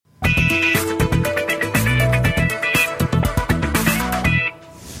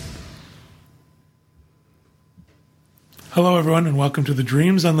Hello, everyone, and welcome to the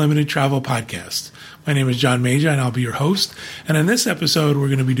Dreams Unlimited Travel Podcast. My name is John Major, and I'll be your host. And in this episode, we're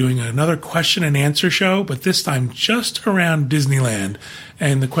going to be doing another question and answer show, but this time just around Disneyland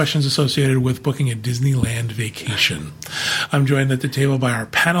and the questions associated with booking a Disneyland vacation. I'm joined at the table by our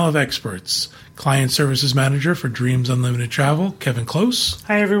panel of experts, Client Services Manager for Dreams Unlimited Travel, Kevin Close.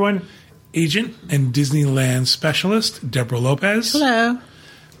 Hi, everyone. Agent and Disneyland Specialist, Deborah Lopez. Hello.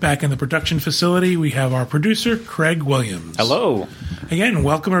 Back in the production facility, we have our producer, Craig Williams. Hello. Again,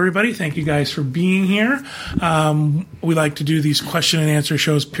 welcome everybody. Thank you guys for being here. We like to do these question and answer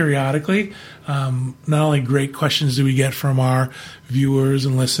shows periodically. Not only great questions do we get from our viewers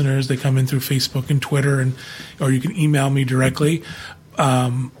and listeners, they come in through Facebook and Twitter, or you can email me directly.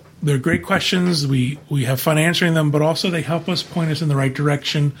 They're great questions. We have fun answering them, but also they help us point us in the right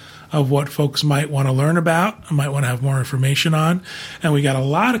direction of what folks might want to learn about, might want to have more information on. And we got a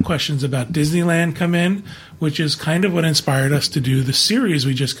lot of questions about Disneyland come in, which is kind of what inspired us to do the series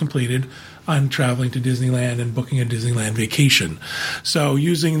we just completed on traveling to Disneyland and booking a Disneyland vacation. So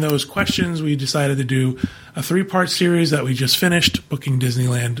using those questions, we decided to do a 3-part series that we just finished, booking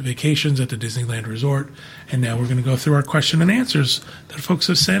Disneyland vacations at the Disneyland Resort. And now we're going to go through our question and answers that folks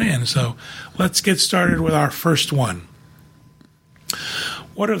have sent in. So let's get started with our first one.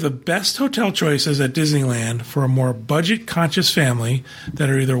 What are the best hotel choices at Disneyland for a more budget-conscious family that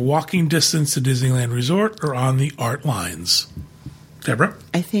are either walking distance to Disneyland Resort or on the Art Lines? Deborah?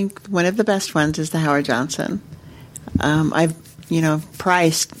 I think one of the best ones is the Howard Johnson. I've,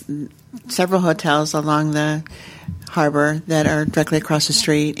 priced several hotels along the harbor that are directly across the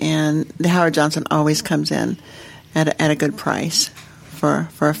street, and the Howard Johnson always comes in at a good price for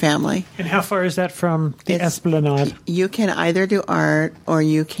a family. And how far is that from the Esplanade? You can either do art or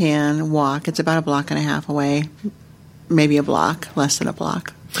you can walk. It's about a block and a half away, maybe a block, less than a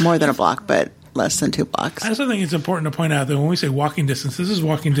block, more than a block, but less than 2 blocks. I also think it's important to point out that when we say walking distance, this is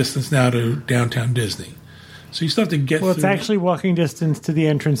walking distance now to downtown Disney. So you still have to get through. Well, it's actually walking distance to the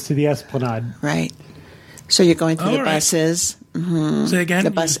entrance to the Esplanade. Right. So you're going through the buses. Mm-hmm. Say again?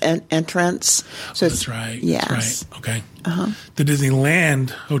 The bus entrance. So that's right. Yes. That's right. Okay. Uh-huh. The Disneyland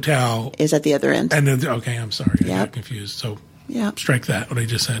Hotel is at the other end. Okay, I'm sorry. I got confused. So strike that, what I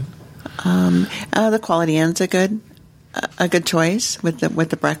just said. The Quality Inn's a good choice with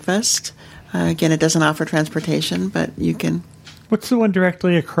the breakfast. Again, it doesn't offer transportation, but you can. What's the one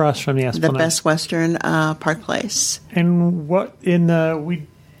directly across from the Esplanade? The Best Western Park Place. And what in the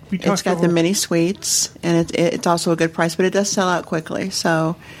It's got the mini suites, and it's also a good price, but it does sell out quickly.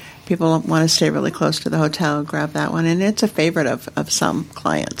 So people want to stay really close to the hotel, grab that one, and it's a favorite of some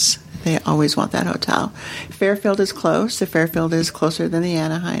clients. They always want that hotel. Fairfield is close. The Fairfield is closer than the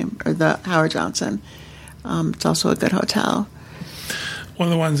Anaheim or the Howard Johnson. It's also a good hotel. One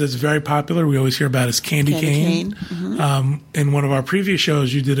of the ones that's very popular, we always hear about, is Candy Cane. Mm-hmm. In one of our previous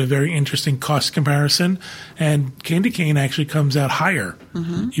shows, you did a very interesting cost comparison, and Candy Cane actually comes out higher.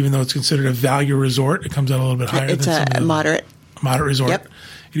 Mm-hmm. Even though it's considered a value resort, it comes out a little bit higher than some of the moderate resort. Yep.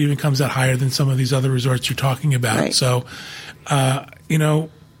 It even comes out higher than some of these other resorts you're talking about. Right. So,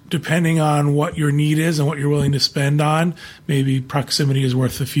 depending on what your need is and what you're willing to spend on, maybe proximity is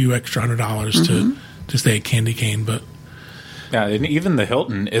worth a few extra $100 to stay at Candy Cane, but. Yeah, and even the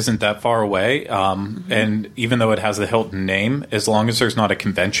Hilton isn't that far away. And even though it has the Hilton name, as long as there's not a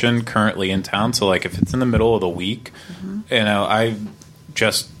convention currently in town, so like if it's in the middle of the week, I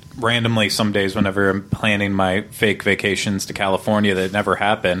just randomly some days whenever I'm planning my fake vacations to California that never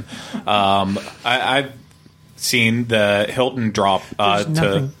happen, I've seen the Hilton drop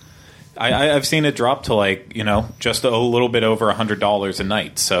to. I've seen it drop to just a little bit over $100 a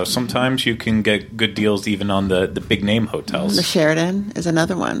night. So sometimes you can get good deals even on the big name hotels. The Sheraton is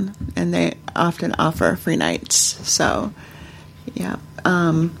another one, and they often offer free nights. So, yeah.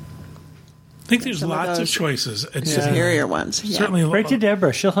 I think there's lots of choices. Superior ones. Yeah. Certainly. Right to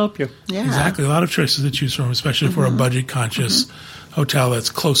Deborah. She'll help you. Yeah. Exactly. A lot of choices to choose from, especially for a budget-conscious hotel that's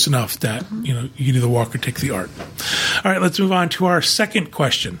close enough that you can either walk or take the Art. All right, let's move on to our second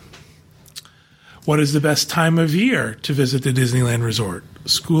question. What is the best time of year to visit the Disneyland Resort,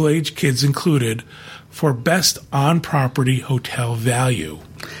 school-age kids included, for best on-property hotel value?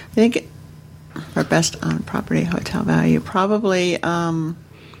 I think for best on-property hotel value, probably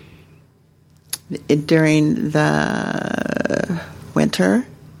during the winter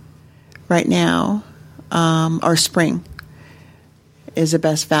right now, or spring is the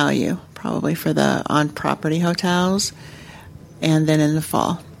best value, probably for the on-property hotels, and then in the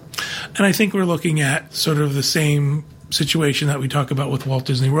fall. And I think we're looking at sort of the same situation that we talk about with Walt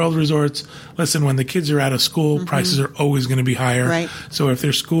Disney World resorts. Listen, when the kids are out of school, prices are always going to be higher. Right. So if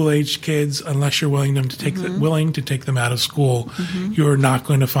they're school-aged kids, unless you're willing to take them out of school, you're not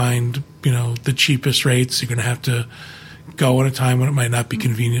going to find, the cheapest rates. You're going to have to go at a time when it might not be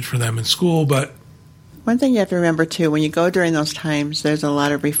convenient for them in school. But one thing you have to remember, too, when you go during those times, there's a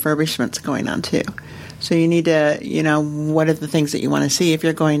lot of refurbishments going on, too. So you need to, what are the things that you want to see? If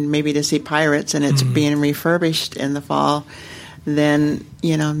you're going maybe to see Pirates and it's being refurbished in the fall, then,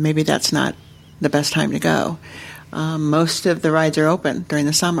 maybe that's not the best time to go. Most of the rides are open during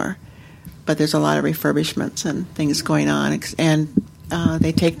the summer, but there's a lot of refurbishments and things going on. And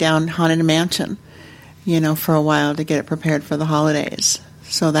they take down Haunted Mansion, for a while to get it prepared for the holidays.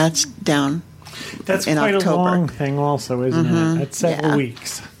 So that's down That's in quite October. a long thing also, isn't it? That's several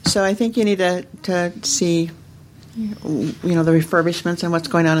weeks. So I think you need to see, the refurbishments and what's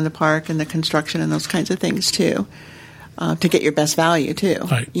going on in the park and the construction and those kinds of things too, to get your best value too.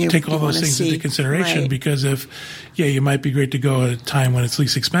 Right. Take all those things into consideration because you might be great to go at a time when it's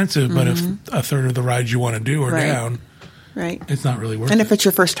least expensive, but if a third of the rides you want to do are down, it's not really worth it. And if it's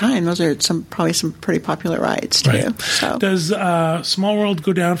your first time, those are probably some pretty popular rides too. Right. So. Does Small World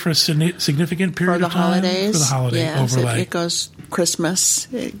go down for a significant period of time? Holidays? For the holiday overlay. So it goes Christmas.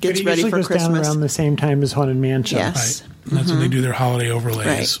 It gets It ready usually for goes Christmas. down around the same time as Haunted Mansion. Yes. Right. And that's when they do their holiday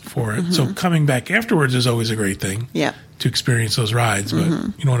overlays for it. So coming back afterwards is always a great thing to experience those rides, but you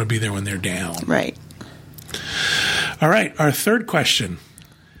don't want to be there when they're down. Right. All right, our third question.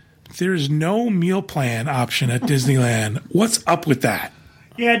 There's no meal plan option at Disneyland. What's up with that?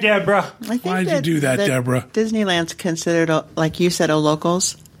 Yeah, Deborah. Why did you do that, Deborah? Disneyland's considered, like you said, a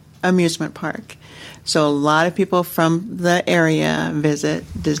locals amusement park. So a lot of people from the area visit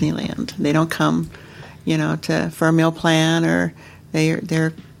Disneyland. They don't come, for a meal plan, or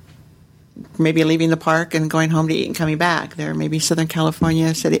they're maybe leaving the park and going home to eat and coming back. They're maybe Southern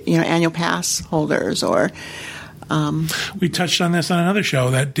California city, annual pass holders, or we touched on this on another show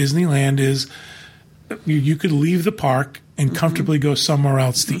that Disneyland is you could leave the park and comfortably go somewhere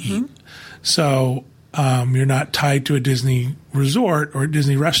else to eat. So you're not tied to a Disney resort or a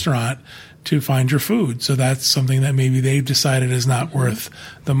Disney restaurant to find your food. So that's something that maybe they've decided is not worth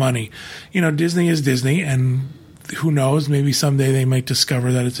the money. Disney is Disney, and who knows, maybe someday they might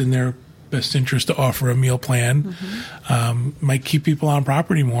discover that it's in their best interest to offer a meal plan. Might keep people on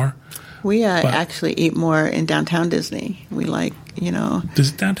property more. We actually eat more in downtown Disney. We like,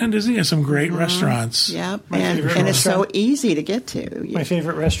 Downtown Disney has some great restaurants. Yep, and it's so easy to get to. My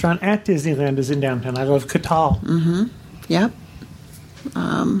favorite restaurant at Disneyland is in downtown. I love Catal. Yep.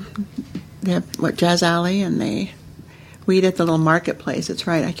 They have Jazz Alley, and we eat at the little marketplace. It's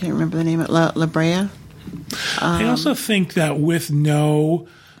right. I can't remember the name of it. La Brea. I also think that with no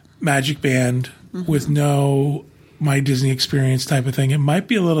Magic Band, with no My Disney Experience type of thing, it might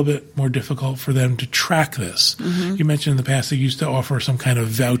be a little bit more difficult for them to track this. You mentioned in the past they used to offer some kind of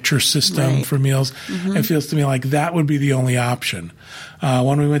voucher system for meals. It feels to me like that would be the only option.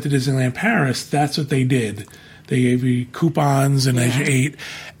 When we went to Disneyland Paris, that's what they did. They gave you coupons and as you ate.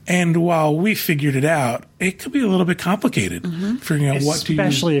 And while we figured it out, it could be a little bit complicated figuring out what to use.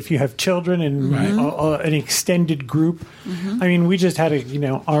 Especially if you have children and an extended group. I mean, we just had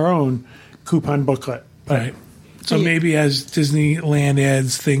our own coupon booklet. Right. So maybe as Disneyland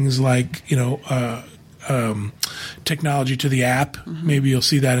adds things like, technology to the app, maybe you'll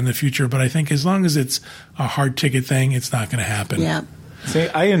see that in the future. But I think as long as it's a hard ticket thing, it's not going to happen. Yeah. See,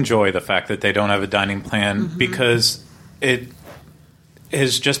 I enjoy the fact that they don't have a dining plan because it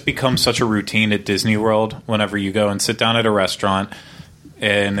has just become such a routine at Disney World. Whenever you go and sit down at a restaurant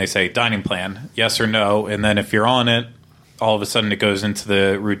and they say dining plan, yes or no, and then if you're on it, all of a sudden it goes into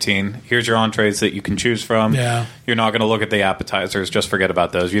the routine. Here's your entrees that you can choose from. Yeah. You're not going to look at the appetizers. Just forget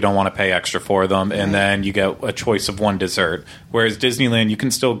about those. You don't want to pay extra for them. And then you get a choice of one dessert. Whereas Disneyland, you can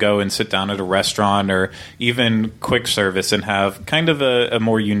still go and sit down at a restaurant or even quick service and have kind of a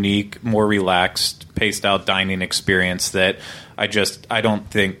more unique, more relaxed, paced out dining experience that I don't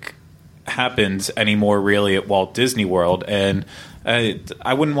think happens anymore really at Walt Disney World. And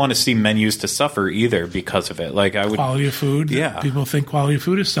I wouldn't want to see menus to suffer either because of it. Like quality of food. Yeah, people think quality of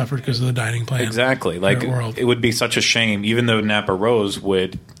food has suffered because of the dining plan. Exactly. Like it would be such a shame, even though Napa Rose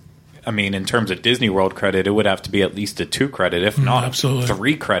would. I mean, in terms of Disney World credit, it would have to be at least a 2 credit, if not a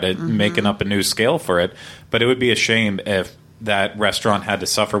 3 credit, making up a new scale for it. But it would be a shame if that restaurant had to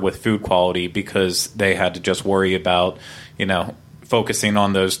suffer with food quality because they had to just worry about focusing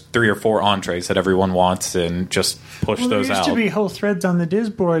on those 3 or 4 entrees that everyone wants and just push those there out. used to be whole threads on the Diz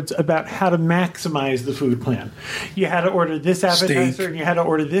boards about how to maximize the food plan. You had to order this appetizer, Steak. and you had to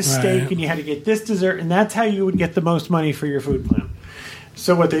order this steak, and you had to get this dessert, and that's how you would get the most money for your food plan.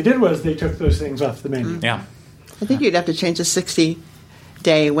 So what they did was they took those things off the menu. Yeah. I think you'd have to change the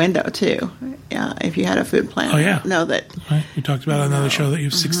 60-day window, too, if you had a food plan. Oh, yeah. Know that. Right. We talked about another show that you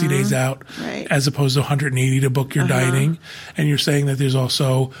have 60 days out Right. as opposed to 180 to book your dining. And you're saying that there's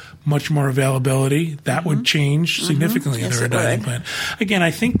also much more availability. That would change significantly Yes, under a it dining would. plan. Again,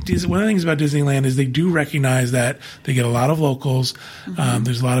 I think one of the things about Disneyland is they do recognize that they get a lot of locals.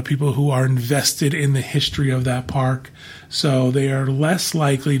 There's a lot of people who are invested in the history of that park. So they are less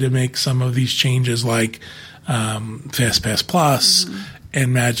likely to make some of these changes like Fast Pass Plus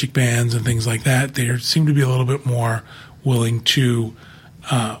and Magic Bands and things like that. They seem to be a little bit more willing to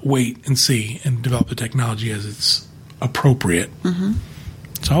wait and see and develop the technology as it's appropriate.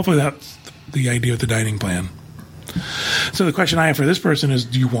 So hopefully that's the idea of the dining plan. So the question I have for this person is,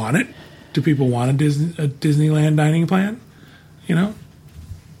 do you want it? Do people want a Disneyland dining plan? You know?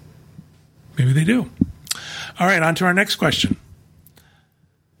 Maybe they do. All right, on to our next question.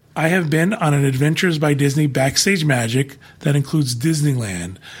 I have been on an Adventures by Disney Backstage Magic that includes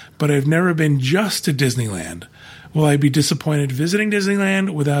Disneyland, but I've never been just to Disneyland. Will I be disappointed visiting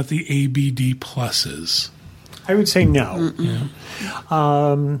Disneyland without the ABD pluses? I would say no.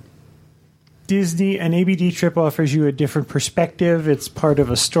 Disney, an ABD trip offers you a different perspective. It's part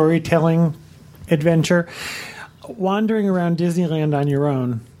of a storytelling adventure. Wandering around Disneyland on your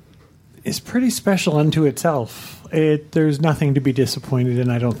own is pretty special unto itself. There's nothing to be disappointed in,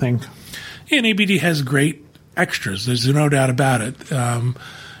 I don't think. Yeah, and ABD has great extras. There's no doubt about it.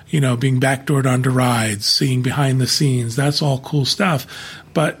 Being backdoored onto rides, seeing behind the scenes, that's all cool stuff.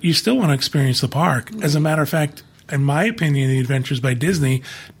 But you still want to experience the park. As a matter of fact, in my opinion, the Adventures by Disney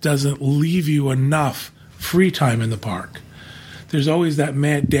doesn't leave you enough free time in the park. There's always that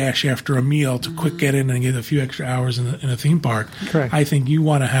mad dash after a meal to quick get in and get a few extra hours in a theme park. Correct. I think you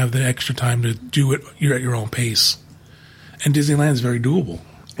want to have the extra time to do it. You're at your own pace. And Disneyland is very doable.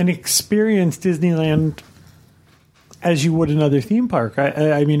 And experience Disneyland as you would another theme park.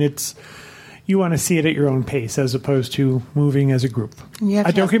 I mean, you want to see it at your own pace as opposed to moving as a group.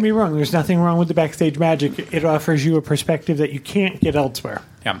 Don't get me wrong. There's nothing wrong with the Backstage Magic. It offers you a perspective that you can't get elsewhere.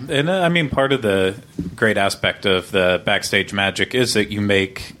 Yeah, and I mean, part of the great aspect of the Backstage Magic is that you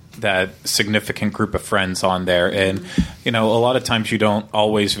make that significant group of friends on there. And, a lot of times you don't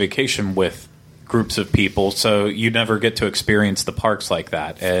always vacation with groups of people, so you never get to experience the parks like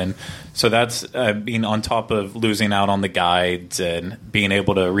that. And so that's being on top of losing out on the guides and being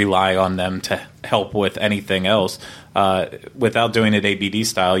able to rely on them to help with anything else. Without doing it ABD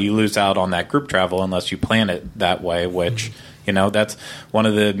style, you lose out on that group travel unless you plan it that way, which... that's one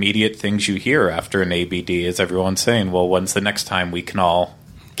of the immediate things you hear after an ABD is everyone saying, well, when's the next time we can all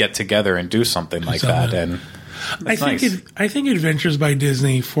get together and do something like that? And I think Adventures by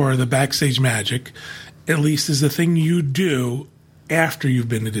Disney for the Backstage Magic, at least, is the thing you do after you've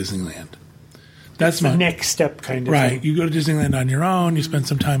been to Disneyland. That's the next step kind of right. thing. You go to Disneyland on your own, you spend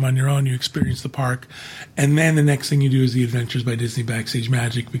some time on your own, you experience the park, and then the next thing you do is the Adventures by Disney Backstage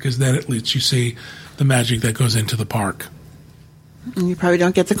Magic, because then it lets you see the magic that goes into the park. And you probably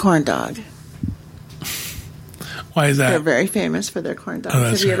don't get the corn dog. Why is that? They're very famous for their corn dogs. Oh,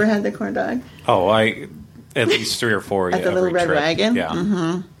 Have you right. ever had the corn dog? Oh, at least 3 or 4. At the little red trip. wagon? Yeah.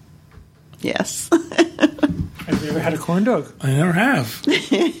 Mm-hmm. Yes. Have you ever had a corn dog? I never have.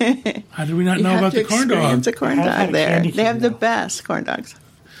 How did we not You know have about to the corn dog? experience a corn I have dog had a there. candy They have cane, the though. best corn dogs.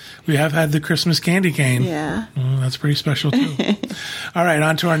 We have had the Christmas candy cane. Yeah. Oh, that's pretty special too. All right,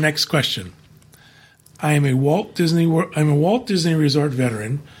 on to our next question. I am a Walt Disney Resort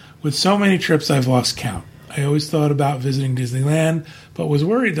veteran. With so many trips, I've lost count. I always thought about visiting Disneyland, but was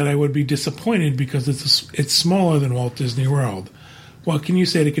worried that I would be disappointed because it's smaller than Walt Disney World. What can you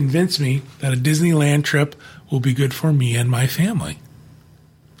say to convince me that a Disneyland trip will be good for me and my family?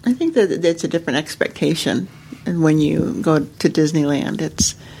 I think that it's a different expectation. And when you go to Disneyland,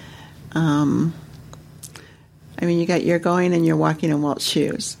 it's, you're going and you're walking in Walt's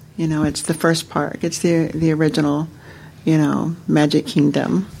shoes. It's the first park. It's the original, Magic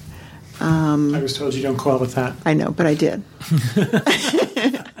Kingdom. I was told you don't call it that. I know, but I did.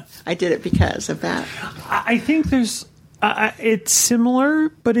 I did it because of that. I think there's... it's similar,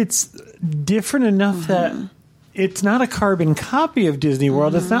 but it's different enough that it's not a carbon copy of Disney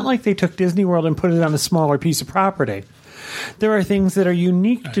World. It's not like they took Disney World and put it on a smaller piece of property. there are things that are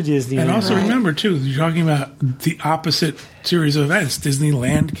unique to Disneyland. And also remember, too, you're talking about the opposite series of events.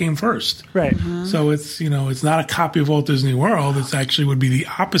 Disneyland came first. Right. So it's, it's not a copy of Walt Disney World. It's actually would be the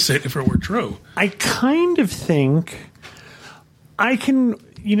opposite if it were true. I kind of think I can,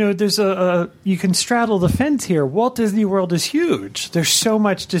 there's you can straddle the fence here. Walt Disney World is huge. There's so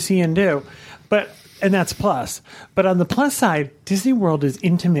much to see and do. And that's a plus. But on the plus side, Disney World is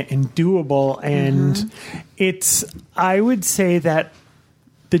intimate and doable. And I would say that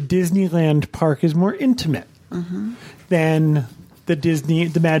the Disneyland park is more intimate than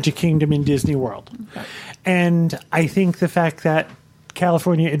the Magic Kingdom in Disney World. Okay. And I think the fact that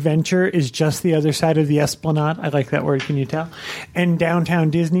California Adventure is just the other side of the Esplanade. I like that word, can you tell? And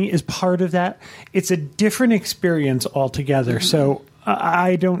Downtown Disney is part of that. It's a different experience altogether. So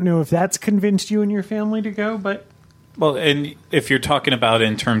I don't know if that's convinced you and your family to go, but... Well, and if you're talking about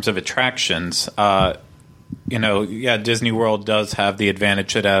in terms of attractions, Disney World does have the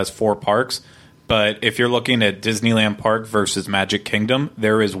advantage that it has 4 parks. But if you're looking at Disneyland Park versus Magic Kingdom,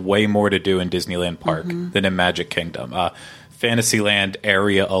 there is way more to do in Disneyland Park than in Magic Kingdom. Fantasyland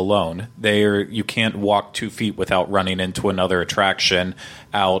area alone, you can't walk 2 feet without running into another attraction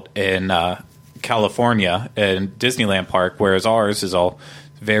out in California and Disneyland Park, whereas ours is all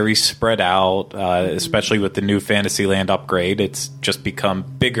very spread out, especially with the new Fantasyland upgrade. It's just become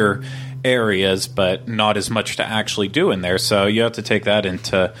bigger areas, but not as much to actually do in there. So you have to take that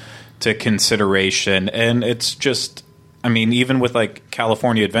into consideration. And it's just, even with like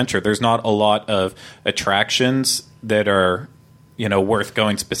California Adventure, there's not a lot of attractions that are, worth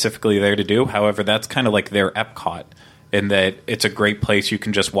going specifically there to do. However, that's kind of like their Epcot, in that it's a great place you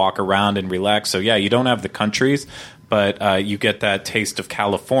can just walk around and relax. So yeah, you don't have the countries, but you get that taste of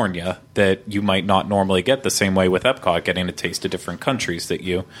California that you might not normally get, the same way with Epcot, getting a taste of different countries that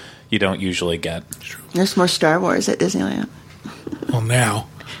you don't usually get. There's more Star Wars at Disneyland. Well, now.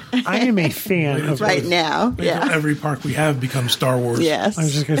 I am a fan of right now. Yeah. Every park we have becomes Star Wars. Yes. I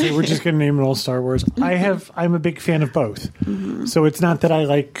was just going to say, we're just going to name it all Star Wars. I'm a big fan of both. So it's not that I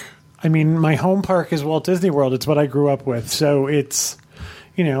like... my home park is Walt Disney World. It's what I grew up with. So it's,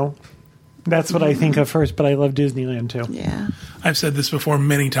 that's what I think of first, but I love Disneyland too. Yeah. I've said this before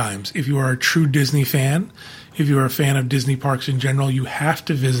many times. If you are a true Disney fan, if you are a fan of Disney parks in general, you have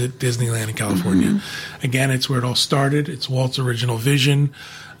to visit Disneyland in California. Again, it's where it all started. It's Walt's original vision.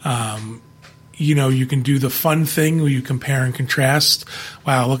 You can do the fun thing where you compare and contrast.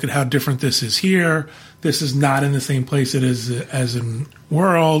 Wow, look at how different this is here. This is not in the same place it is as in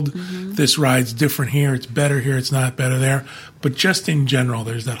World. This ride's different here. It's better here. It's not better there. But just in general,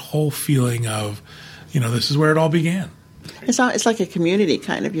 there's that whole feeling of, this is where it all began. It's like a community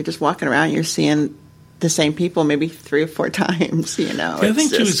kind of. You're just walking around. You're seeing the same people maybe 3 or 4 times. I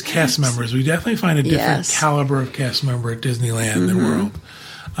think too, as cast members, we definitely find a different caliber of cast member at Disneyland than World.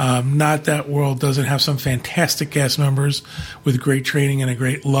 Not that World doesn't have some fantastic cast members with great training and a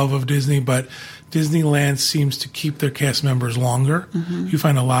great love of Disney, but Disneyland seems to keep their cast members longer. You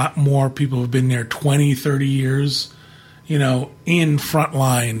find a lot more people who've been there 20, 30 years, in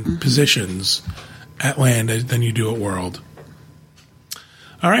frontline positions at Land than you do at World.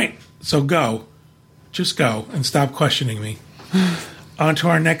 All right, so go. Just go and stop questioning me. On to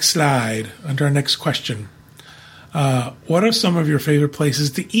our next slide, on to our next question. What are some of your favorite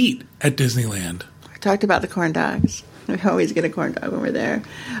places to eat at Disneyland? I talked about the corn dogs. We always get a corn dog when we're there.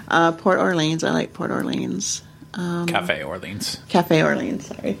 Port Orleans. I like Port Orleans. Cafe Orleans. Cafe Orleans,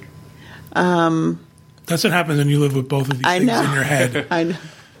 sorry. That's what happens when you live with both of these things in your head. I know.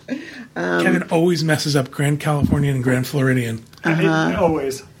 Kevin always messes up Grand Californian and Grand Floridian.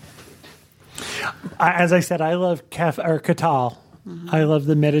 Always. As I said, I love Catal. I love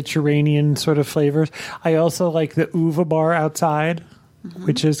the Mediterranean sort of flavors. I also like the uva bar outside,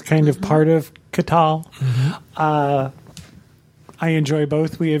 which is kind of part of Catal. I enjoy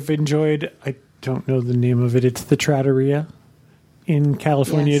both. We have enjoyed, I don't know the name of it, it's the Trattoria in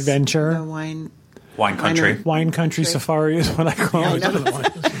California Adventure. The wine country. Wine country safari is what I call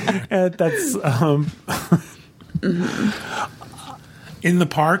it. That's in the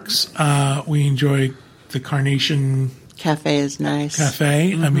parks. We enjoy the Carnation Cafe is nice.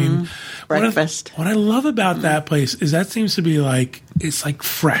 Cafe. Breakfast. What I love about that place is that seems to be it's like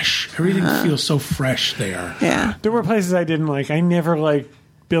fresh. Everything feels so fresh there. Yeah. There were places I didn't like. I never liked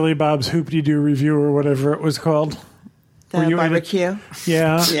Billy Bob's Hoop-de-Doo Review or whatever it was called. The barbecue.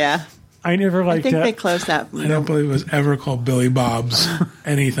 Yeah. Yeah. I never liked it. I think they closed that. I don't believe it was ever called Billy Bob's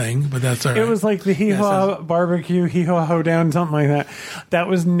anything, but that's all right. It was like the Hee-Haw barbecue, Hee-Haw Hoedown, something like that. That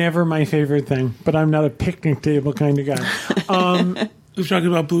was never my favorite thing, but I'm not a picnic table kind of guy. We've talked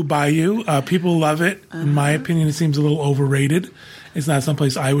about Blue Bayou. People love it. In my opinion, it seems a little overrated. It's not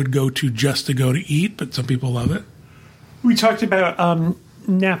someplace I would go to just to go to eat, but some people love it. We talked about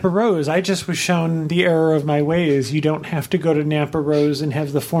Napa Rose. I just was shown the error of my ways. You don't have to go to Napa Rose and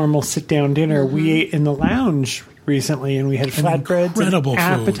have the formal sit-down dinner. We ate in the lounge recently, and we had flatbreads and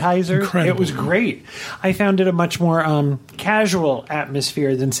appetizers. It was great. I found it a much more casual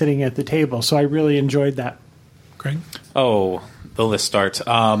atmosphere than sitting at the table, so I really enjoyed that. Craig? Oh, the list starts.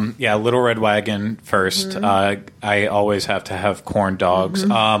 Little Red Wagon first. I always have to have corn dogs.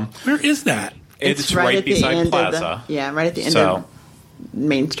 Where is that? It's right beside Plaza. Right at the end of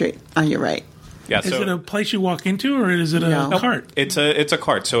Main Street. On your right. Yeah, is it a place you walk into, or is it a cart? It's a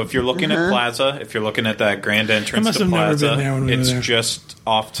cart. So if you're looking at Plaza, if you're looking at that grand entrance to never Plaza, been there when we were there. just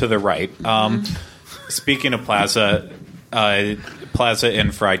off to the right. Speaking of Plaza, Plaza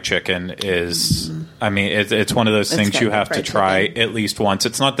Inn fried chicken is, I mean, it's one of those things you have to try at least once.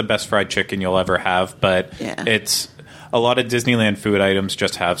 It's not the best fried chicken you'll ever have, but it's a lot of Disneyland food items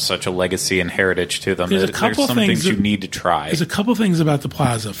just have such a legacy and heritage to them. There's some things you need to try. There's a couple things about the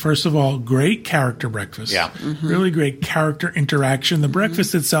Plaza. First of all, great character breakfast. Yeah. Really great character interaction. The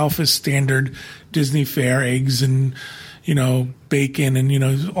breakfast itself is standard Disney fare, eggs and, bacon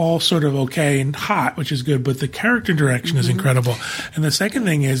and, all sort of okay and hot, which is good. But the character direction is incredible. And the second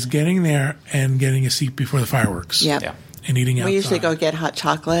thing is getting there and getting a seat before the fireworks. Yep. Yeah. And eating outside. We usually go get hot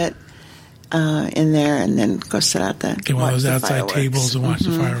chocolate in there and then go sit out there. Get one of those outside tables and watch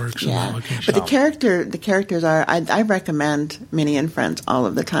the fireworks. Yeah. But the characters are, I recommend Minnie and Friends all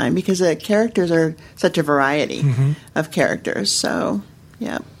of the time because the characters are such a variety of characters. So,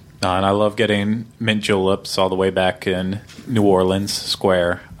 yeah. And I love getting mint juleps all the way back in New Orleans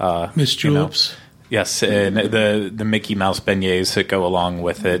Square. Miss Juleps. Yes, and the Mickey Mouse beignets that go along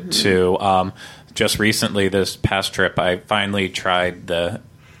with it, too. Just recently, this past trip, I finally tried the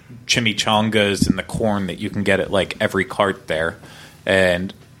chimichangas and the corn that you can get at like every cart there,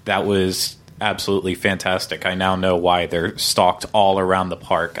 and that was absolutely fantastic. I now know why they're stocked all around the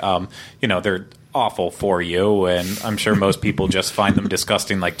park. They're awful for you, and I'm sure most people just find them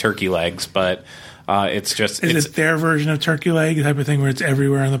disgusting like turkey legs, but it's it their version of turkey leg type of thing where it's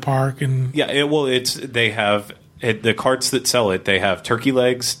everywhere in the park? And they have the carts that sell it, they have turkey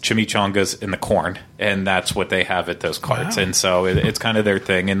legs, chimichangas, and the corn, and that's what they have at those carts. Wow. And so it's kind of their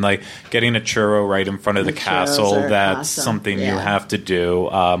thing. And like getting a churro right in front of the castle, that's something you have to do.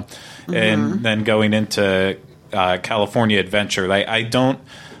 And then going into California Adventure,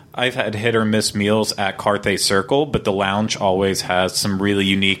 I've had hit or miss meals at Carthay Circle, but the lounge always has some really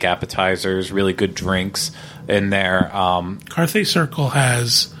unique appetizers, really good drinks in there. Carthay Circle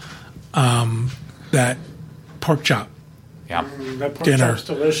has that pork chop. Yeah. That pork dinner. chop's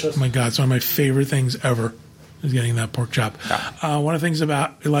delicious. Oh my God, it's one of my favorite things ever is getting that pork chop. Yeah. One of the things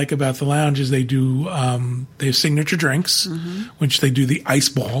I like about the lounge is they have signature drinks, which they do the ice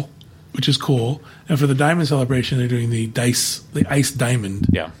ball, which is cool. And for the diamond celebration, they're doing the ice diamond.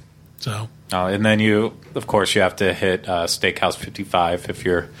 Yeah. So. And then you have to hit Steakhouse 55 if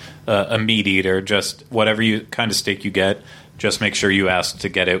you're a meat eater. Just whatever kind of steak you get, just make sure you ask to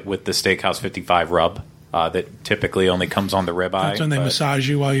get it with the Steakhouse 55 rub. That typically only comes on the ribeye. That's when they massage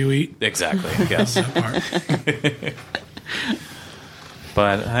you while you eat? Exactly, yes. That part.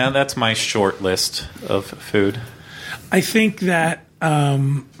 But that's my short list of food. I think that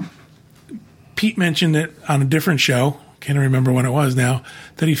Pete mentioned it on a different show, can't remember when it was now,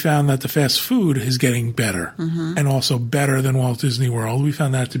 that he found that the fast food is getting better and also better than Walt Disney World. We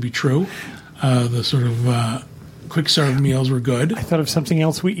found that to be true. The sort of quick serve meals were good. I thought of something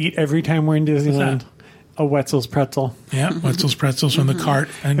else we eat every time we're in Disneyland. A Wetzel's pretzel. Yeah, Wetzel's pretzels from the cart.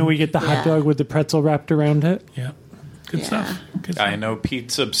 And we get the hot dog with the pretzel wrapped around it. Yeah. Good stuff. I know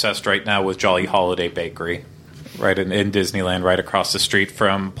Pete's obsessed right now with Jolly Holiday Bakery, right in Disneyland, right across the street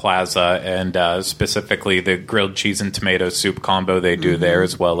from Plaza, and specifically the grilled cheese and tomato soup combo they do there,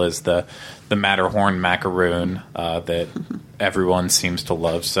 as well as the Matterhorn macaroon that everyone seems to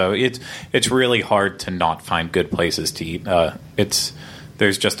love. So it's really hard to not find good places to eat.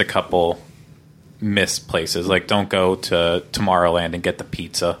 There's just a couple missed places. Like, don't go to Tomorrowland and get the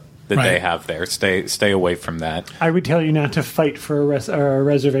pizza that they have there. Stay away from that. I would tell you not to fight for a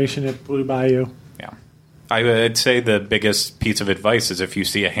reservation at Blue Bayou. Yeah. I would say the biggest piece of advice is if you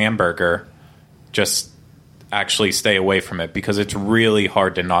see a hamburger, just actually stay away from it, because it's really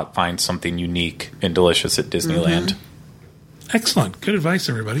hard to not find something unique and delicious at Disneyland. Excellent. Good advice,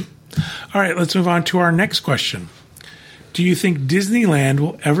 everybody. All right, let's move on to our next question. Do you think Disneyland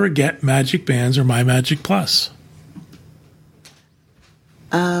will ever get Magic Bands or My Magic Plus?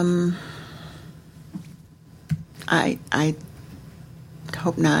 I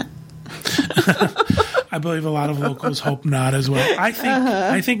hope not. I believe a lot of locals hope not as well. I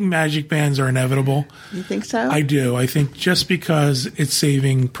think magic bands are inevitable. You think so? I do. I think just because it's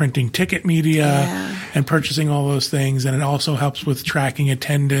saving printing ticket media and purchasing all those things, and it also helps with tracking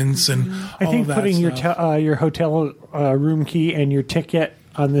attendance and I all think of that putting stuff. your hotel room key and your ticket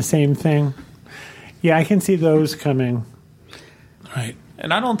on the same thing. Yeah, I can see those coming. Right.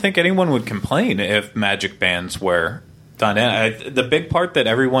 And I don't think anyone would complain if magic bands were done. The big part that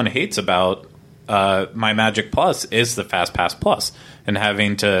everyone hates about My Magic Plus is the Fast Pass Plus and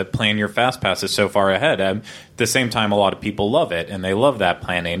having to plan your Fast Passes so far ahead. At the same time, a lot of people love it, and they love that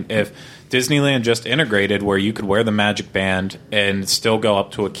planning. If Disneyland just integrated where you could wear the Magic Band and still go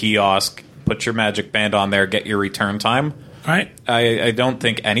up to a kiosk, put your Magic Band on there, get your return time, Right. I don't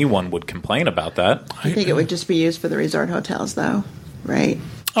think anyone would complain about that. I think it would just be used for the resort hotels, though, right?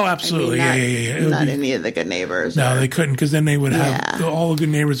 Oh, absolutely. I mean, Yeah. It would Not be- any of the good neighbors. No, or- they couldn't, because then they would have all the good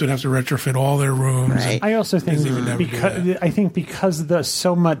neighbors would have to retrofit all their rooms. Right. I also think Disney would never do because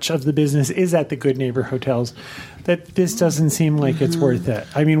so much of the business is at the good neighbor hotels, that this doesn't seem like it's worth it.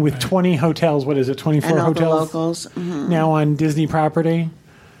 I mean, with 20 hotels, what is it, 24 and all the hotels locals. now on Disney property?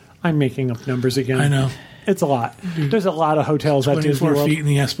 I'm making up numbers again. I know. It's a lot. There's a lot of hotels at Disney 24 World. feet in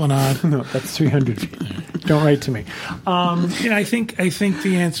the Esplanade. No, that's 300 feet. Don't write to me. Yeah, I think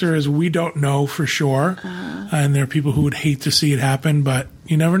the answer is we don't know for sure, and there are people who would hate to see it happen, but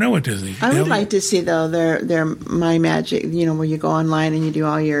you never know at Disney. I would like to see, though, their My Magic, where you go online and you do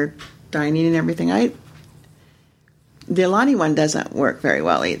all your dining and everything. The Alani one doesn't work very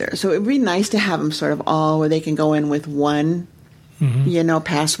well either. So it would be nice to have them sort of all where they can go in with one,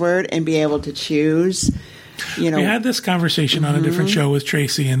 password and be able to choose. We had this conversation on a different show with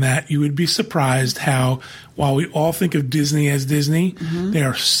Tracy, in that you would be surprised how, while we all think of Disney as Disney, they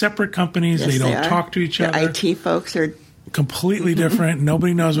are separate companies. Yes, they don't are. talk to each Their other. IT folks are Completely different.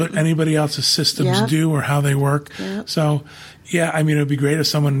 Nobody knows what anybody else's systems Yep. do or how they work. Yep. So, yeah, I mean, it would be great if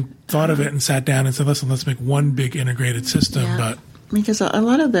someone thought of it and sat down and said, listen, let's make one big integrated system. Yeah. But because a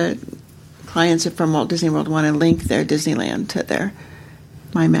lot of the clients from Walt Disney World want to link their Disneyland to their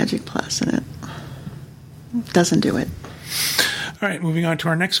My Magic Plus, and it doesn't do it. all right, moving on to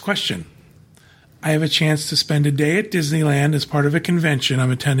our next question. I have a chance to spend a day at Disneyland as part of a convention I'm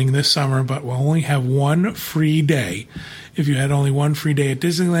attending this summer, but will only have one free day. If you had only one free day at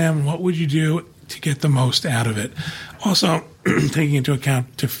Disneyland, what would you do to get the most out of it? Also, taking into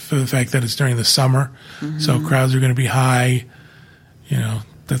account for the fact that it's during the summer, so crowds are going to be high.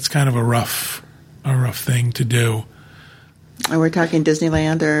 That's kind of a rough thing to do. And we're talking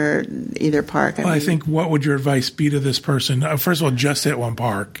Disneyland or either park. I think, what would your advice be to this person? First of all, just hit one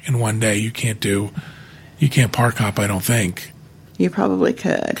park in one day. You can't park hop, I don't think. You probably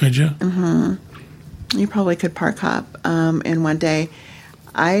could. Could you? You probably could park hop in one day.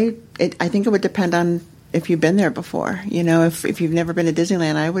 I think it would depend on if you've been there before. If you've never been to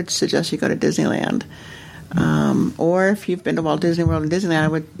Disneyland, I would suggest you go to Disneyland. Or if you've been to Walt Disney World and Disneyland, I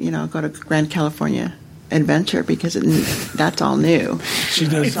would go to Grand California Adventure, because that's all new. She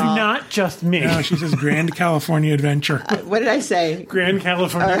does. It's not just me. No, she says Grand California Adventure. What did I say? Grand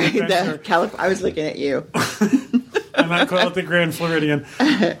California All right, Adventure. I was looking at you. And I call it the Grand Floridian.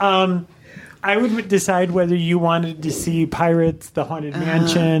 I would decide whether you wanted to see Pirates, the Haunted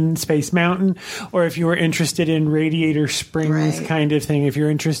Mansion, Space Mountain, or if you were interested in Radiator Springs kind of thing, if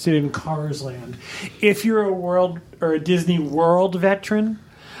you're interested in Cars Land. If you're a World or a Disney World veteran,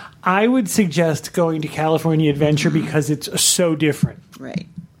 I would suggest going to California Adventure because it's so different. Right.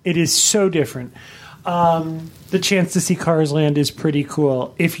 It is so different. The chance to see Cars Land is pretty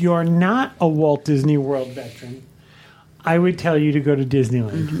cool. If you're not a Walt Disney World veteran, I would tell you to go to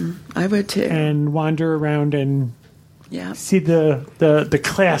Disneyland. I would too. And wander around and see the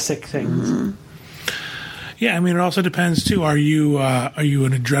classic things. Yeah, I mean, it also depends too. Are you an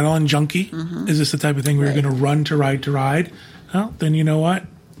adrenaline junkie? Is this the type of thing where you're going to run to ride? Well, then you know what?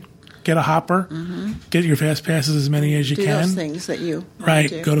 Get a hopper. Get your fast passes, as many as you do can. those things that you Right,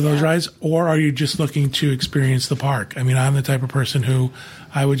 do. go to those rides. Or are you just looking to experience the park? I mean, I'm the type of person who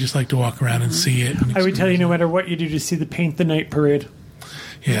I would just like to walk around and see it. And I would tell you, experience no matter what you do, to see the Paint the Night parade.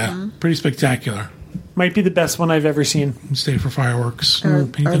 it. Yeah, pretty spectacular. Might be the best one I've ever seen. Stay for fireworks. Or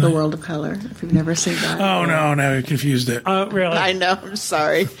Paint the night. World of Color, if you've never seen that. Oh, no, now you confused it. Really? I know, I'm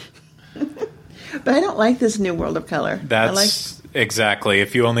sorry. But I don't like this new World of Color. That's exactly.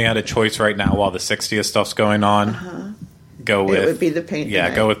 If you only had a choice right now while the 60th stuff's going on, go with it would be the Paint the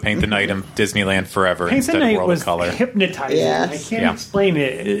Night. go with Paint the Night and Disneyland Forever Paint the instead of Night World was of Color. hypnotizing. Yes. I can't Yeah. explain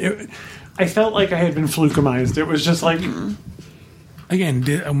it. I felt like I had been flukemized. It was just like... Again,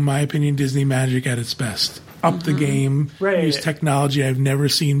 in my opinion, Disney magic at its best. upped the game, used technology I've never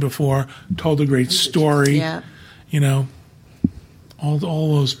seen before, told a great story. Yeah. You know, all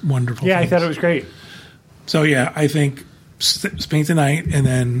those wonderful things. I thought it was great. So, yeah, I think Paint the Night and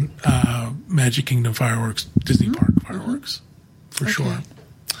then Magic Kingdom fireworks, Disney Park fireworks, for sure.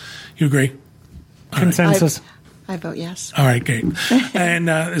 You agree? Consensus. I vote yes. All right, great. And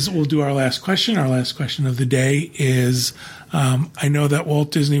we'll do our last question. Our last question of the day is, I know that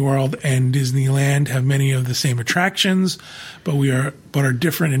Walt Disney World and Disneyland have many of the same attractions, but are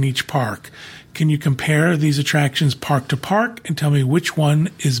different in each park. Can you compare these attractions park to park and tell me which one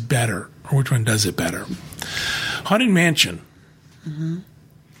is better or which one does it better? Haunted Mansion.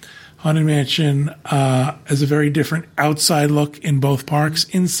 Haunted Mansion has a very different outside look in both parks.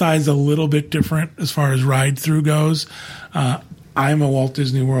 Inside's a little bit different as far as ride-through goes. I'm a Walt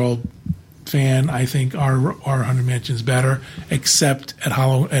Disney World fan. I think our Haunted Mansion's better, except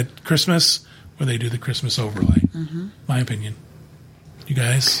at Christmas, where they do the Christmas overlay. My opinion. You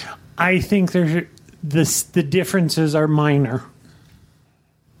guys? I think the differences are minor.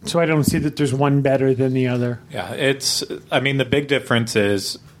 So I don't see that there's one better than the other. Yeah, the big difference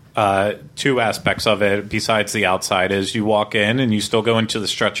is two aspects of it besides the outside is you walk in and you still go into the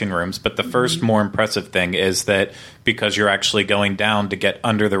stretching rooms, but the first more impressive thing is that because you're actually going down to get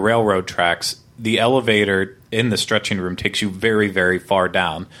under the railroad tracks, the elevator in the stretching room takes you very, very far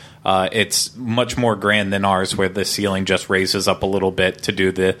down. It's much more grand than ours, where the ceiling just raises up a little bit to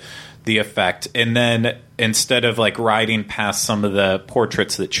do the effect. And then instead of like riding past some of the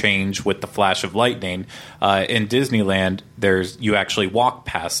portraits that change with the flash of lightning, in Disneyland, you actually walk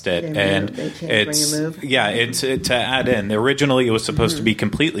past it, and it's to add in. Originally, it was supposed to be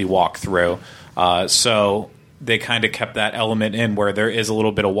completely walk through, so they kind of kept that element in where there is a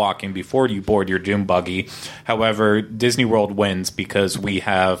little bit of walking before you board your Doom buggy. However, Disney World wins because we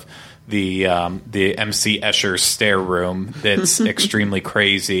have the MC Escher stair room that's extremely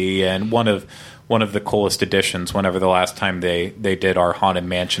crazy, and one of the coolest additions whenever the last time they did our Haunted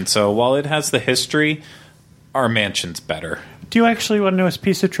Mansion. So while it has the history, our mansion's better. Do you actually want to know a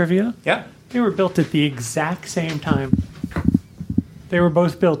piece of trivia? Yeah. They were built at the exact same time. They were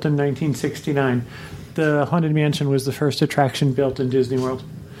both built in 1969. The Haunted Mansion was the first attraction built in Disney World.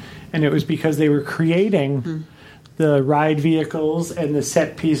 And it was because they were creating the ride vehicles and the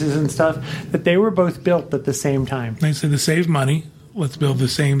set pieces and stuff, that they were both built at the same time. They said to save money, let's build the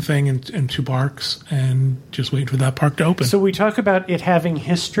same thing in two parks and just wait for that park to open. So we talk about it having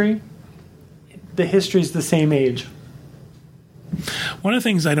history. The history's the same age. One of the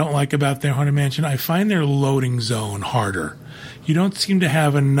things I don't like about their Haunted Mansion, I find their loading zone harder. You don't seem to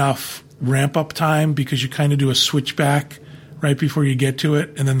have enough ramp-up time because you kind of do a switchback right before you get to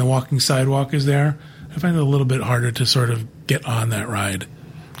it, and then the walking sidewalk is there. I find it a little bit harder to sort of get on that ride.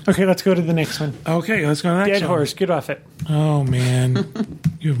 Okay, let's go to the next one. Okay, let's go to the next Dead one. horse, get off it. Oh, man.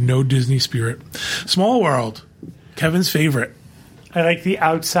 You have no Disney spirit. Small World, Kevin's favorite. I like the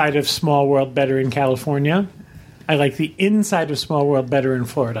outside of Small World better in California. I like the inside of Small World better in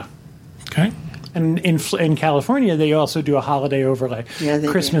Florida. Okay. And in California, they also do a holiday overlay. Yeah,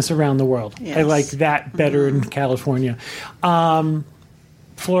 Christmas around the world. Yes. I like that better in California.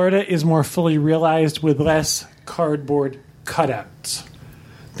 Florida is more fully realized with less cardboard cutouts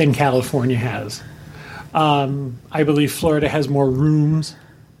than California has. I believe Florida has more rooms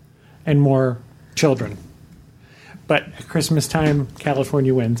and more children. But at Christmas time,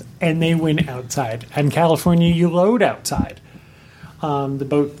 California wins. And they win outside. And California, you load outside. The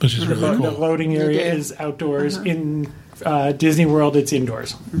boat, which is really cool. The loading area is outdoors. In Disney World, it's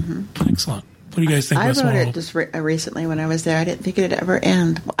indoors. Excellent. What do you guys think I about Small wrote World? it just recently when I was there. I didn't think it'd ever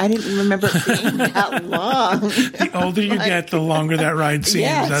end. I didn't remember it being that long. The older you get, the longer that ride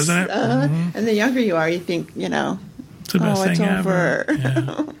seems, doesn't it? And the younger you are, you think, it's the best thing over.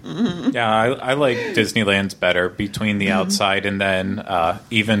 ever. Yeah, I like Disneyland's better between the outside and then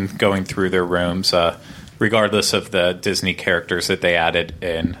even going through their rooms, regardless of the Disney characters that they added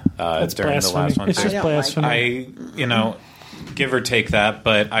in during the last one. It's just blasphemy. Give or take that,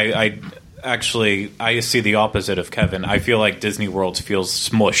 but I see the opposite of Kevin. I feel like Disney World feels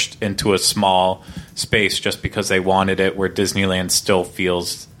smushed into a small space just because they wanted it, where Disneyland still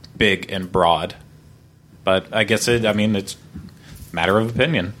feels big and broad. But I guess it's a matter of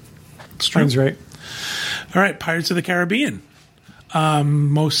opinion. It's true. That's right. All right, Pirates of the Caribbean.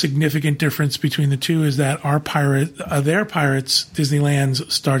 Most significant difference between the two is that their Pirates,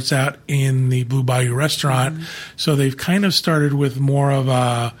 Disneyland's, starts out in the Blue Bayou restaurant. So they've kind of started with more of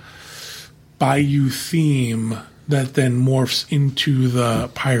a Bayou theme that then morphs into the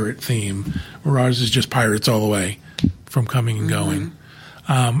pirate theme, where ours is just pirates all the way from coming and going.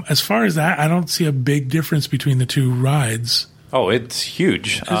 As far as that, I don't see a big difference between the two rides. Oh, it's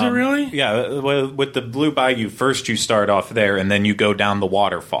huge. Is it really? Yeah. With the Blue Bayou, first you start off there, and then you go down the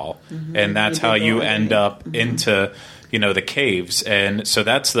waterfall, and that's how you end up into the caves. And so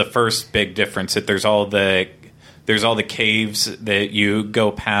that's the first big difference. That there's all the caves that you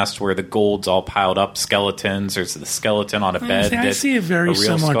go past where the gold's all piled up, skeletons. There's the skeleton on a bed. I see it very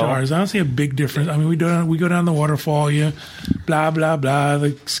similar to ours. I don't see a big difference. I mean, we go down the waterfall, blah, blah, blah,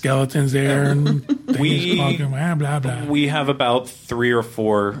 the skeleton's there, and things walking, blah, blah, blah. We have about 3 or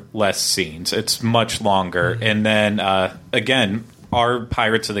 4 less scenes. It's much longer. And then, again, our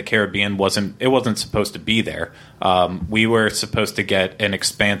Pirates of the Caribbean wasn't supposed to be there. We were supposed to get an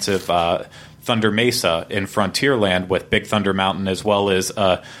expansive Thunder Mesa in Frontierland with Big Thunder Mountain, as well as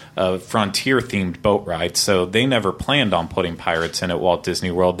a Frontier-themed boat ride. So they never planned on putting Pirates in at Walt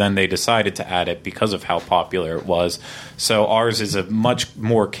Disney World. Then they decided to add it because of how popular it was. So ours is a much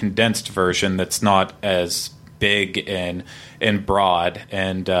more condensed version that's not as big and broad.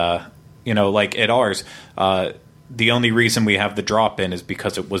 And, like at ours, the only reason we have the drop-in is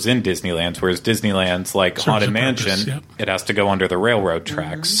because it was in Disneyland, whereas Disneyland's like Haunted Mansion, It has to go under the railroad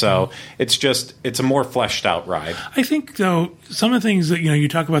tracks. So it's a more fleshed out ride. I think, though, some of the things that, you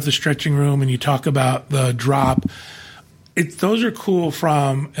talk about the stretching room and you talk about the drop, those are cool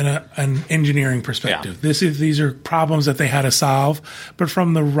from an engineering perspective. Yeah. These are problems that they had to solve. But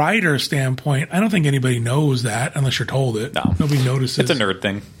from the writer standpoint, I don't think anybody knows that unless you're told it. No. Nobody notices. It's a nerd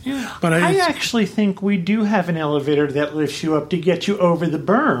thing. Yeah, but I actually think we do have an elevator that lifts you up to get you over the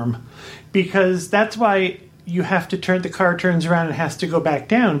berm, because that's why you have to the car turns around and has to go back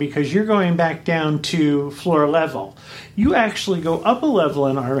down, because you're going back down to floor level. You actually go up a level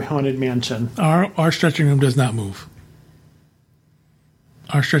in our Haunted Mansion. Our stretching room does not move.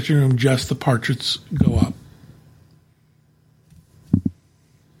 Our stretching room, just the portraits go up.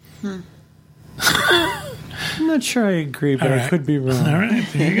 I'm not sure I agree, but I could be wrong. All right,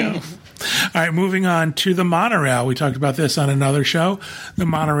 there you go. All right, moving on to the monorail. We talked about this on another show. The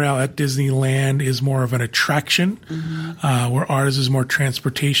monorail at Disneyland is more of an attraction, where ours is more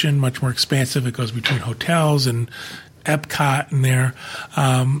transportation, much more expansive. It goes between hotels and Epcot and there.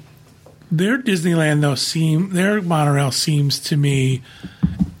 Their Disneyland, though, their monorail seems to me,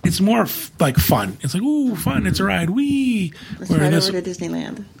 it's more like fun. It's like, ooh, fun, it's a ride, wee. Let's ride over to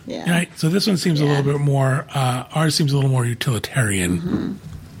Disneyland. Yeah. Right. So this one seems a little bit more, ours seems a little more utilitarian.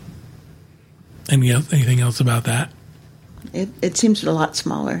 Anything else about that? It seems a lot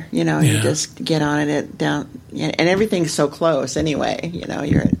smaller. You just get on it down, and everything's so close anyway.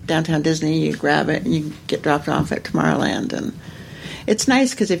 You're at downtown Disney, you grab it, and you get dropped off at Tomorrowland, and it's nice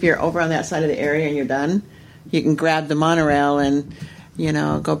because if you're over on that side of the area and you're done, you can grab the monorail and,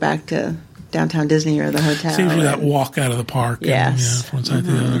 go back to downtown Disney or the hotel. Saves you that walk out of the park. Yes. From one side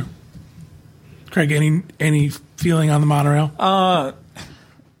to the other. Craig, any feeling on the monorail?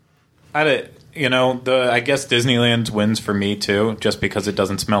 I guess Disneyland wins for me too, just because it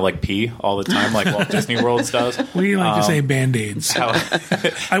doesn't smell like pee all the time, like Walt Disney World's does. We like to say Band-Aids.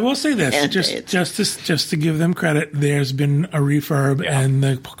 I will say this, just to give them credit, there's been a refurb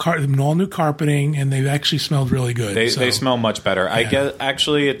and all new carpeting, and they've actually smelled really good. They smell much better. Yeah. I guess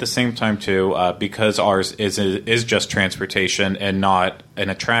actually at the same time too, because ours is just transportation and not an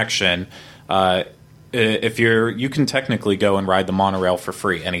attraction. You can technically go and ride the monorail for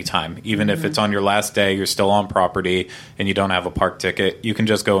free anytime. Even if it's on your last day, you're still on property, and you don't have a park ticket, you can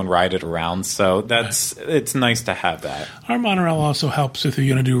just go and ride it around. So it's nice to have that. Our monorail also helps if you're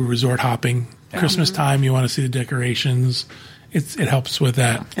going to do resort hopping. Yeah. Christmas time, you want to see the decorations. It helps with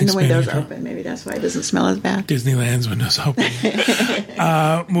that. And the windows are open. Maybe that's why it doesn't smell as bad. Disneyland's windows open.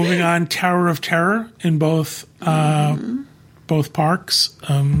 Moving on, Tower of Terror in both parks.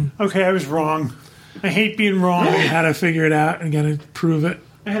 Okay, I was wrong. I hate being wrong. You had to figure it out and got to prove it.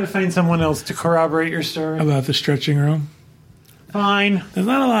 I had to find someone else to corroborate your story. About the stretching room? Fine. There's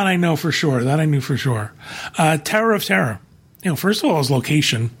not a lot I know for sure. That I knew for sure. Tower of Terror. First of all, is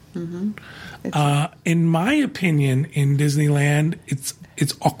location. In my opinion, in Disneyland, it's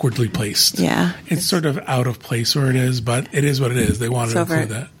awkwardly placed. Yeah. It's sort of out of place where it is, but it is what it is. They wanted to include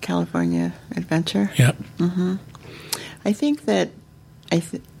that. California Adventure. Yep. I think that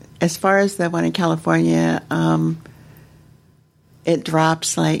as far as the one in California, it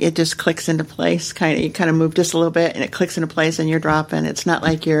drops, like it just clicks into place. You kind of move just a little bit, and it clicks into place, and you're dropping. It's not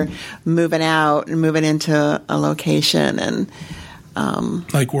like you're moving out and moving into a location, and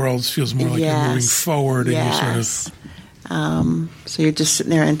like Worlds feels more like you're moving forward, and you sort of. So you're just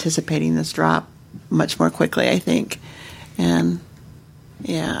sitting there anticipating this drop much more quickly, I think, and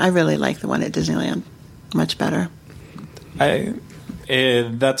I really like the one at Disneyland much better.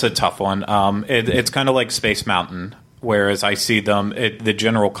 That's a tough one. It's kind of like Space Mountain, whereas I see them, the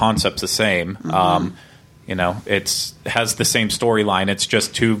general concept's the same. It has the same storyline. It's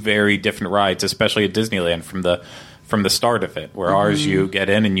just two very different rides, especially at Disneyland from the start of it, where ours you get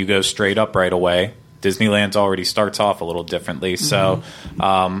in and you go straight up right away. Disneyland's already starts off a little differently. So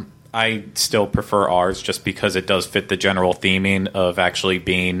I still prefer ours just because it does fit the general theming of actually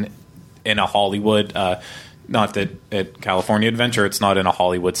being in a Hollywood not that at California Adventure it's not in a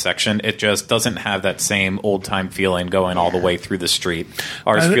Hollywood section. It just doesn't have that same old-time feeling going all the way through the street.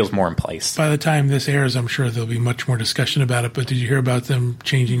 Ours feels more in place. By the time this airs, I'm sure there'll be much more discussion about it, but did you hear about them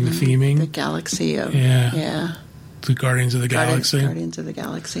changing the theming? The Galaxy of... Yeah. The Guardians of the Galaxy. Guardians of the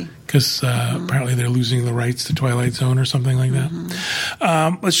Galaxy. Because apparently they're losing the rights to Twilight Zone or something like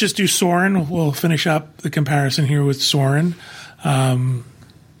that. Let's just do Soarin'. We'll finish up the comparison here with Soarin'.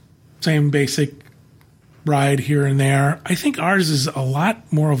 Same basic ride here and there. I think ours is a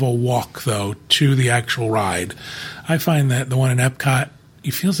lot more of a walk, though, to the actual ride. I find that the one in Epcot,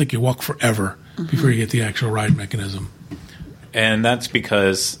 it feels like you walk forever before you get the actual ride mechanism. And that's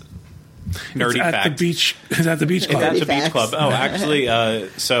because... Nerdy it's at fact. the beach. Is that the beach club? It's at the beach club. Oh, actually,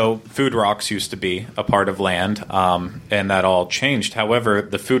 so Food Rocks used to be a part of Land, and that all changed. However,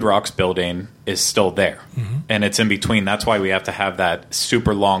 the Food Rocks building is still there, and it's in between. That's why we have to have that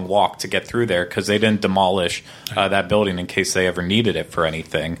super long walk to get through there, because they didn't demolish that building in case they ever needed it for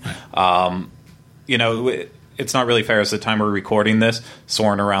anything. It's not really fair. As the time we're recording this,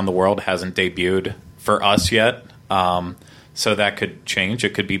 Soarin' Around the World hasn't debuted for us yet. So that could change.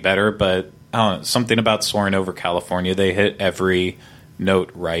 It could be better, but I don't know, something about Soarin' over California. They hit every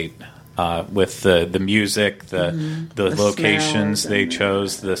note right with the music, the locations they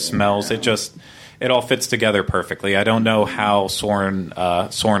chose, the smells. It all fits together perfectly. I don't know how Soarin'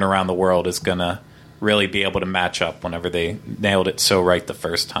 Around the World is going to really be able to match up whenever they nailed it so right the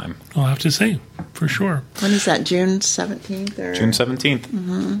first time. I'll have to say, for sure. When is that, June 17th? June 17th.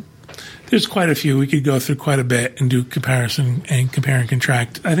 Mm-hmm. There's quite a few. We could go through quite a bit and do comparison and compare and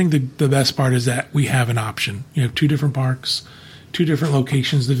contract. I think the best part is that we have an option. You have two different parks, two different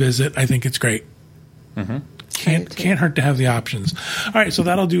locations to visit. I think it's great. Can't hurt to have the options. All right, so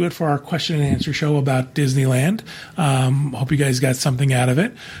that'll do it for our question and answer show about Disneyland. Hope you guys got something out of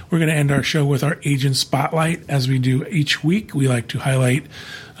it. We're going to end our show with our agent spotlight. As we do each week, we like to highlight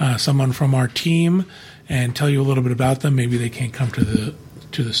someone from our team and tell you a little bit about them. Maybe they can't come to the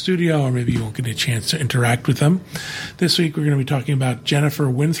studio, or maybe you won't get a chance to interact with them. This week, we're going to be talking about Jennifer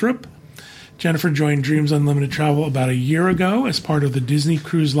Winthrop. Jennifer joined Dreams Unlimited Travel about a year ago as part of the Disney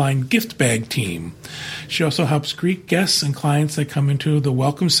Cruise Line gift bag team. She also helps greet guests and clients that come into the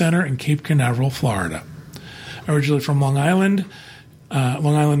Welcome Center in Cape Canaveral, Florida. Originally from Long Island,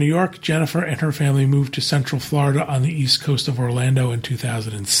 New York, Jennifer and her family moved to Central Florida on the east coast of Orlando in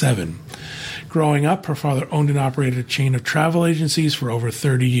 2007. Growing up, her father owned and operated a chain of travel agencies for over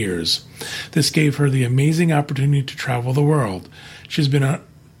 30 years. This gave her the amazing opportunity to travel the world. She's been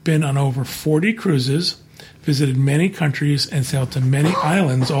on over 40 cruises, visited many countries, and sailed to many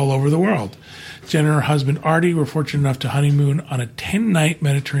islands all over the world. Jen and her husband Artie were fortunate enough to honeymoon on a 10-night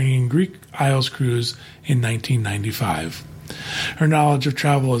Mediterranean Greek Isles cruise in 1995. Her knowledge of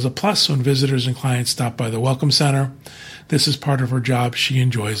travel is a plus when visitors and clients stop by the Welcome Center. This is part of her job she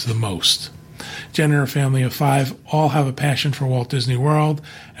enjoys the most. Jen and her family of 5 all have a passion for Walt Disney World.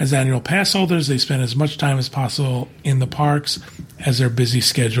 As annual pass holders, they spend as much time as possible in the parks as their busy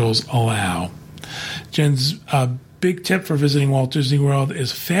schedules allow. Jen's big tip for visiting Walt Disney World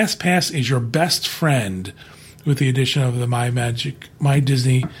is FastPass is your best friend with the addition of the My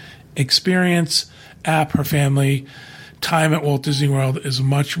Disney Experience app. Her family time at Walt Disney World is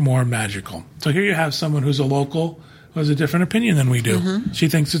much more magical. So here you have someone who's a local who has a different opinion than we do. She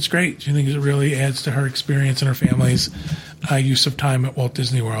thinks it's great. She thinks it really adds to her experience and her family's use of time at Walt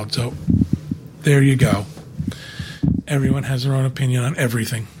Disney World. So there you go. Everyone has their own opinion on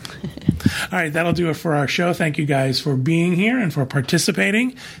everything. All right, that'll do it for our show. Thank you guys for being here and for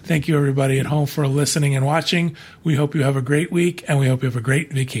participating. Thank you, everybody at home, for listening and watching. We hope you have a great week, and we hope you have a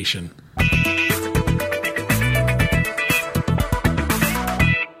great vacation.